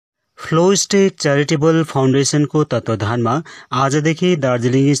Flow state charitable फाउन्डेसनको तत्वावधानमा आजदेखि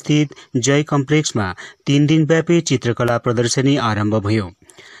दार्जीलिङ स्थित जय कम्प्लेक्समा 3 दिनव्यापी चित्रकला प्रदर्शनी आरम्भ भयो।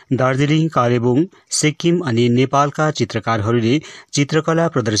 दार्जीलिङ, कालेबुङ, सिक्किम अनि नेपालका चित्रकारहरूले चित्रकला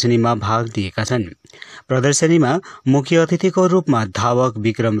प्रदर्शनीमा भाग लिएका छन्। प्रदर्शनीमा मुख्य अतिथिको रूपमा धावक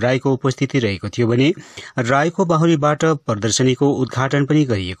विक्रम राईको उपस्थिति रहेको थियो भने राईको बाहुलीबाट प्रदर्शनीको उद्घाटन पनि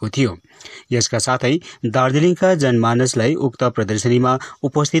गरिएको थियो। यसका साथै दार्जीलिङका जनमानसलाई उक्त प्रदर्शनीमा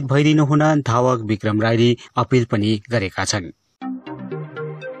उपस्थित भइदिनु हुन धावक विक्रम राईले अपील पनि गरेका छन्।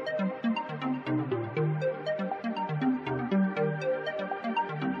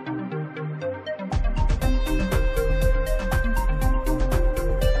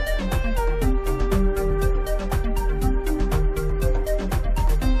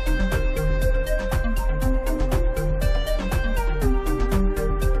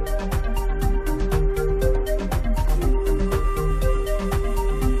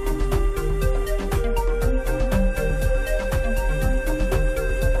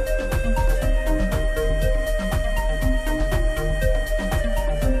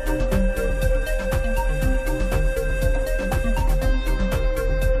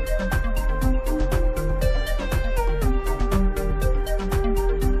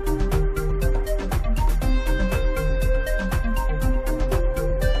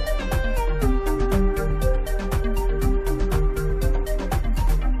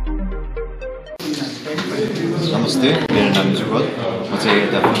 नमस्ते, मेरो नाम जुगल, म चाहिँ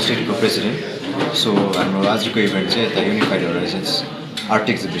यता फ्लो स्टेटको प्रेसिडेन्ट। सो हाम्रो आजको इभेन्ट चाहिँ यता युनिफाइड होराइजन्स आर्ट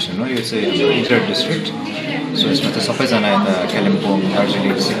एक्जिबिसन हो। यो चाहिँ हाम्रो इन्टर डिस्ट्रिक्ट। सो यसमा चाहिँ सबैजना यता कालिम्पोङ,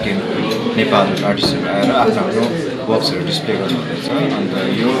 दार्जिलिङ, सिक्किम, नेपाल आर्टिस्टहरू आएर आफ्नो वर्क्सहरू डिस्प्ले गर्नुहुँदैछ। अन्त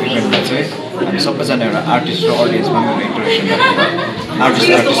यो इभेन्टमा चाहिँ हामी सबैजना एउटा आर्टिस्ट र अडियन्समा एउटा इन्टरेक्सन राखेर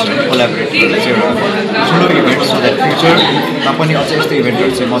आर्टिस्टहरू कोलाबोरेट गरेर चाहिँ एउटा ठुलो इभेन्ट सो द्याट फ्युचरमा पनि अझै यस्तो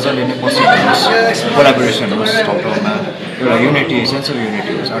इभेन्टहरू चाहिँ मजाले नै पोसिबल होस्, कोलाबोरेसन होस्, ठाउँमा एउटा युनिटी, सेन्स अफ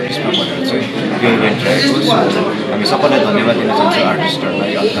युनिटी होस् आर्टिस्टमा भनेर चाहिँ यो इभेन्ट राखेको। सो हामी सबैलाई धन्यवाद दिन चाहन्छौँ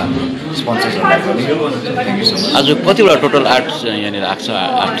आर्टिस्टहरूलाई, अन्त स्पोन्सर्सहरूलाई पनि। Thank you so much. आज कतिवटा टोटल आर्ट यहाँनिर आएको छ?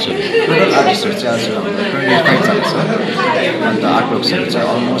 आर्टिस्टहरू टोटल आर्टिस्टहरू चाहिँ आज हाम्रो 25 जना छ। अन्त आर्ट वर्क्सहरू चाहिँ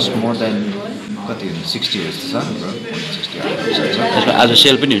अलमोस्ट मोर देन कति 60 जस्तो छ हाम्रो 60 आर्टिस्टहरू छ। त्यसमा आज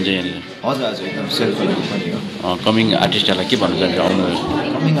सेल पनि हुन्छ यहाँनिर? हजुर आज एकदम सेलको लागि पनि हो। कमिङ आर्टिस्टहरूलाई के भन्न चाहन्छ आउनु?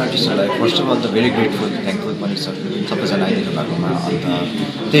 कमिङ आर्टिस्टहरूलाई फर्स्ट अफ अल त भेरी ग्रेटफुल, थ्याङ्कफुल पनि छ सबैजना आइदिनु भएकोमा। अन्त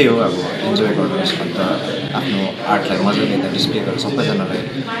त्यही हो, अब इन्जोय गर्नुहोस्, अन्त आफ्नो आर्टलाई मजाले यता डिस्प्ले गरेर सबैजनालाई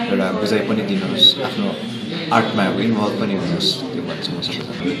एउटा बुझाइ पनि दिनुहोस्, आफ्नो आर्टमा अब इन्भल्भ पनि हुनुहोस्। त्यो भन्छु म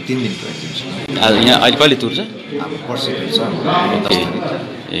सबैजनालाई। 3 दिनको एक्जिबिसन। यहाँ अहिले कहिले तुर छ? अब पर्सि तुर छ, 10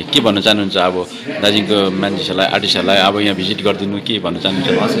 तारिक। के भन्न चाहनुहुन्छ अब दार्जिलिङको मान्छेहरूलाई, आर्टिस्टहरूलाई अब यहाँ भिजिट गरिदिनु के भन्न चाहनुहुन्छ?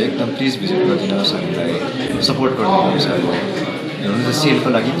 हजुर एकदम प्लिज भिजिट गरिदिनुहोस्, हामीलाई सपोर्ट गरिदिनुहोस्। अब हुनु त सेलको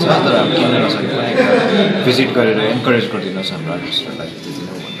लागि छ, तर अब किन नसकेको भिजिट गरेर एन्करेज गरिदिनुहोस् हाम्रो आर्टिस्टहरूलाई। त्यति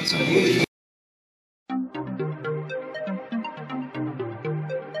नै भन्न चाहन्छु।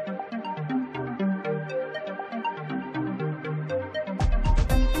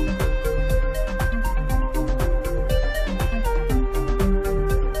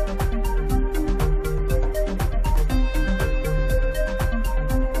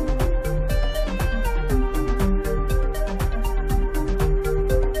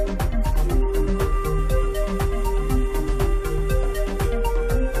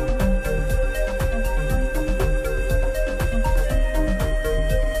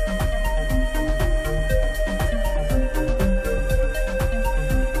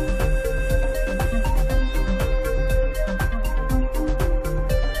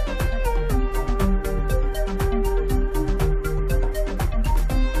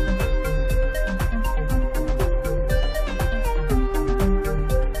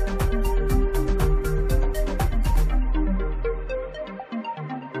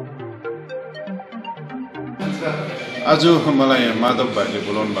 आज मलाई माधव भाइले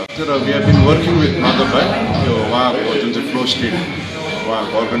बोलाउनु भएको थियो र we have been working with Madhav भाइ। यो उहाँको जुन चाहिँ फ्लो स्टेट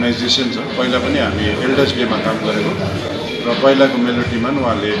उहाँको अर्गनाइजेसन छ, पहिला पनि हामी एल्डर्स डेमा काम गरेको र पहिलाको मेलोडीमा पनि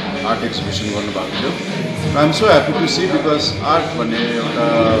उहाँले आर्ट एक्जिबिसन गर्नुभएको थियो। आइ am so happy to see, because art भन्ने एउटा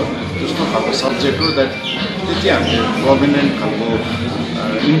त्यस्तो खालको सब्जेक्ट हो द्याट त्यति हामीले प्रोमिनेन्ट खालको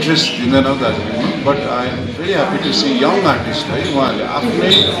इन्ट्रेस्ट दिँदैनौँ दार्जिलिङमा। But I am very happy to see young artist है, उहाँहरूले आफ्नै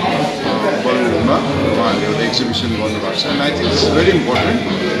बलमा उहाँहरूले एउटा एक्जिबिसन गर्नुभएको छ। And I think it's very important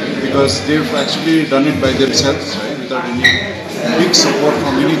because they have actually done it by themselves है, without any big support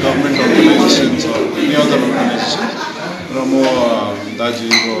from any government organisations or any other organization. र म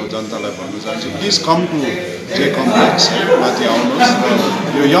दार्जिलिङको जनतालाई भन्न चाहन्छु प्लिज कम टु जे कम्प्लेक्स माथि आउनुहोस् र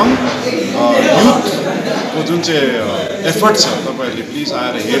यो यङ युथको जुन चाहिँ एफर्ट छ तपाईँहरूले प्लिज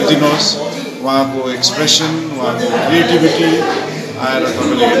आएर हेरिदिनुहोस् उहाँको एक्सप्रेसन उहाँको क्रिएटिभिटी आएर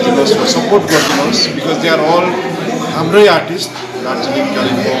तपाईँले हेरिदिनुहोस् र सपोर्ट गरिदिनुहोस् बिकज दे आर अल हाम्रै आर्टिस्ट दार्जिलिङ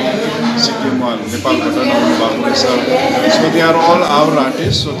कालिम्पोङ सिक्किम नेपालबाट आउनु भएको रहेछ so they are all our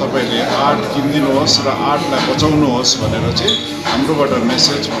artist so तपाईँले आर्ट किनिदिनुहोस् र आर्टलाई बचाउनुहोस् भनेर चाहिँ हाम्रोबाट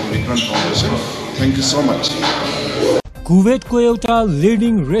message Vikram foundation thank you so much कुवेतको एउटा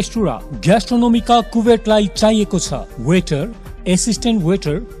लिडिङ रेस्टुरेन्ट ग्यास्ट्रोनोमीका कुवेतलाई चाहिएको छ वेटर एसिस्टेन्ट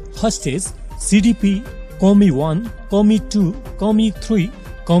वेटर हस्टेस सिडिपी कमी 1 कमी 2 कमी 3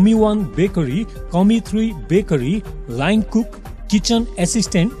 कमी 1 बेकरी कमी 3 bakery line cook kitchen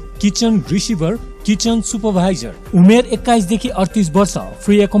assistant kitchen receiver kitchen supervisor उमेर 21 देखि 38 वर्ष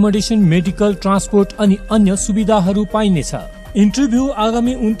फ्री एकोमोडेसन मेडिकल ट्रान्सपोर्ट अनि अन्य सुविधाहरू पाइनेछ इन्टरभ्यू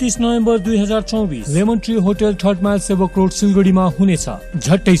आगामी 29 November 2024 lemon tree hotel 3rd mile सेवक रोड सिलगढीमा हुनेछ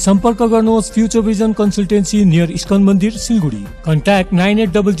झट्टै सम्पर्क गर्नुहोस् future vision consultancy near ISKCON मन्दिर सिलगढी कन्ट्याक्ट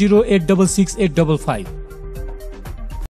 9800866855